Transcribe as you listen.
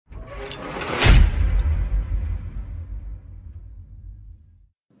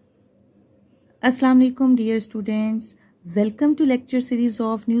Assalamu alaikum dear students. Welcome to lecture series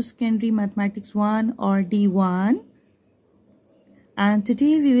of New Secondary Mathematics 1 or D1. And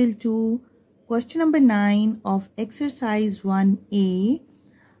today we will do question number 9 of exercise 1A,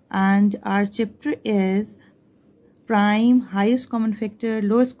 and our chapter is prime, highest common factor,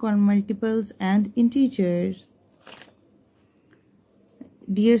 lowest common multiples and integers.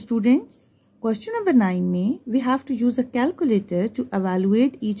 Dear students, question number 9 में we have to use a calculator to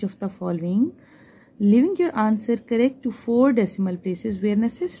evaluate each of the following, leaving your answer correct to 4 decimal places where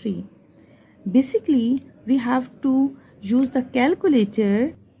necessary. Basically, we have to use the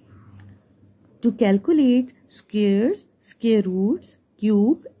calculator to calculate squares, square roots,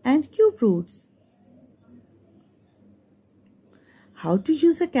 cube and cube roots. How to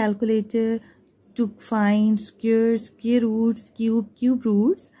use a calculator to find squares, square roots, cube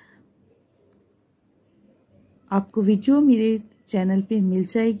roots आपको video मेरे channel पे मिल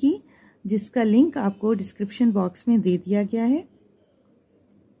जाएगी, जिसका link आपको description box में दे दिया गया है.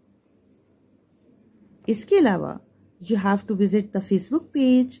 इसके अलावा you have to visit the Facebook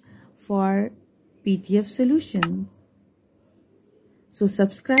page for PDF solution. So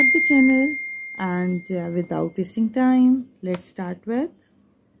subscribe the channel and without wasting time, let's start with.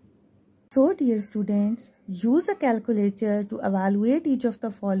 So dear students, use a calculator to evaluate each of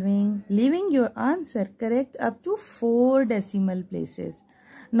the following, leaving your answer correct up to 4 decimal places.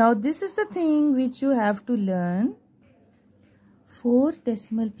 Now this is the thing which you have to learn. 4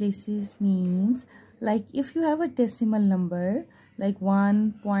 decimal places means, like if you have a decimal number like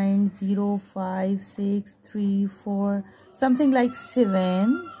 1.05634, something like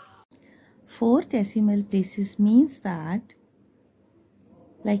 7. 4 decimal places means that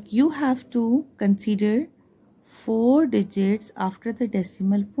like you have to consider 4 digits after the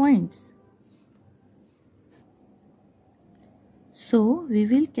decimal points. So we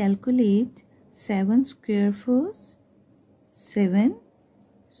will calculate 7 square first. 7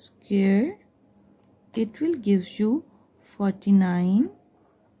 square, it will give you 49.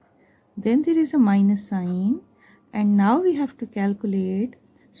 Then there is a minus sign, and now we have to calculate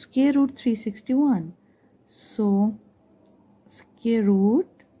square root 361. So square root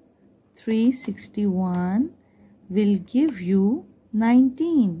 361 will give you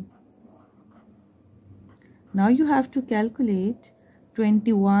 19. Now you have to calculate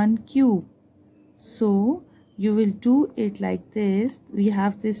 21 cube. So you will do it like this. We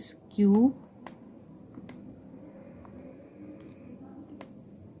have this cube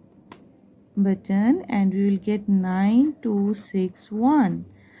button and we will get 9261.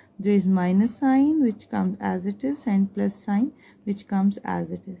 There is minus sign which comes as it is and plus sign which comes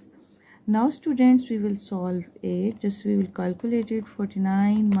as it is. Now students, we will solve it. Just we will calculate it.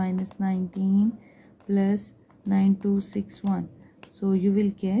 49 minus 19 plus 9261. So you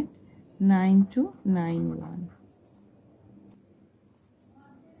will get 9291.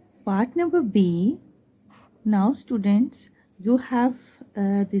 Part number B. Now students, you have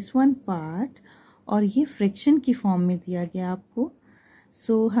this one part और ये fraction की form में दिया गया आपको.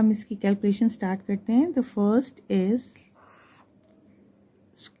 So हम इसकी calculation start करते हैं. The first is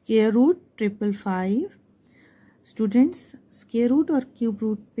square root 555. Students, square root और क्यूब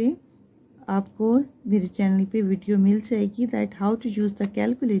रूट पे आपको मेरे चैनल पे वीडियो मिल जाएगी, that how to use the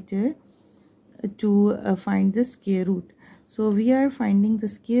calculator to find the square root. So we are finding the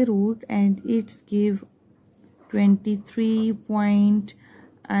square root and it's give 23 point,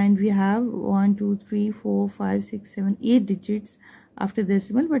 and we have 1 2 3 4 5 6 7 8 digits after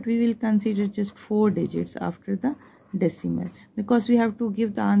decimal, but we will consider just 4 digits after the decimal because we have to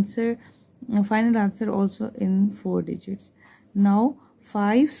give the answer, final answer also in 4 digits. Now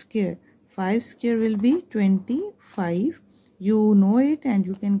 5 square will be 25. You know it and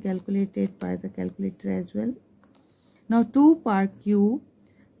you can calculate it by the calculator as well. Now 2 part cube,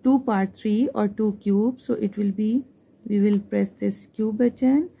 2 part 3 or 2 cube, so it will be, we will press this cube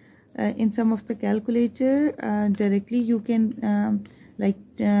button. In some of the calculator directly you can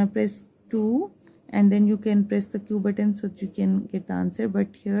press 2 and then you can press the cube button so that you can get the answer, but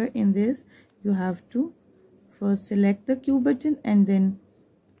here in this you have to first select the cube button and then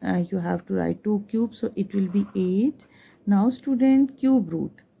you have to write 2 cubes, so it will be 8. Now student, cube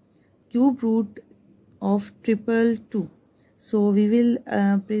root of 222. So we will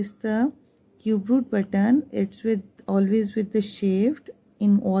press the cube root button. It's with always with the shift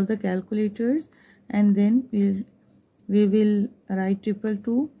in all the calculators, and then we will write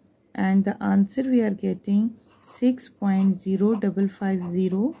 222 and the answer we are getting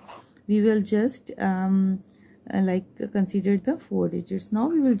 6.0550. We will just consider the 4 digits. Now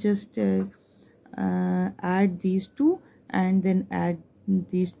we will just add these two and then add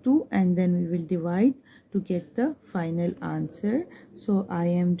these two, and then we will divide to get the final answer. So I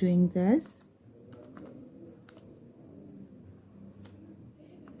am doing this.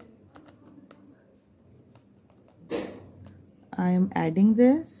 I am adding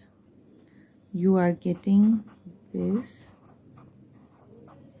this. You are getting this.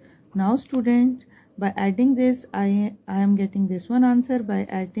 Now student, by adding this, I am getting this one answer. By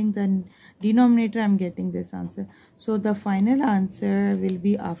adding the denominator, I am getting this answer. So the final answer will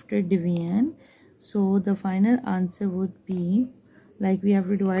be after division. So the final answer would be, like, we have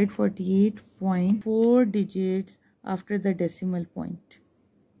to divide 48.4 digits after the decimal point.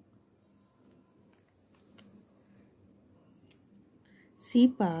 C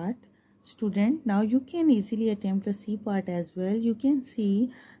part. Student, now you can easily attempt the C part as well. You can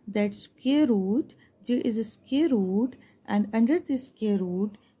see that square root, there is a square root, and under this square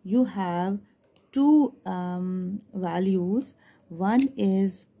root you have two values. One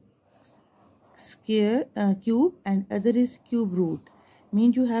is square cube and other is cube root.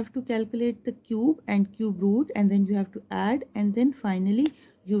 Means you have to calculate the cube and cube root, and then you have to add, and then finally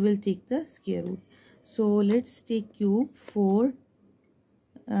you will take the square root. So let's take cube 4.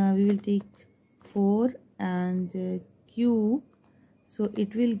 We will take 4 and cube, so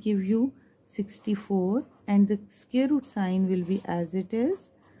it will give you 64, and the square root sign will be as it is.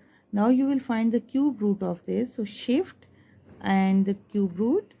 Now you will find the cube root of this, so shift and the cube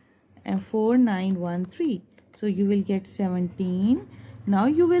root and 4913, so you will get 17. Now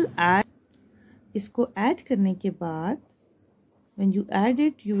you will add, इसको add करने के बाद when you add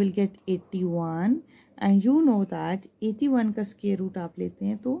it you will get 81, and you know that 81 का square root आप लेते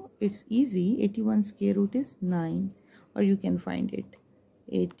हैं तो it's easy. 81 square root is 9, or you can find it.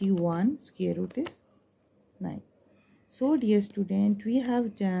 81 square root is 9. So dear student, we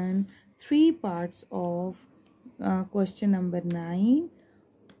have done 3 parts of question number 9.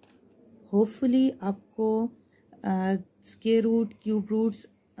 Hopefully आपको square root, cube roots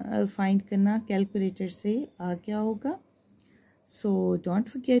find करना calculator से आ गया होगा. So don't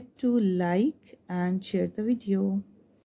forget to like and share the video.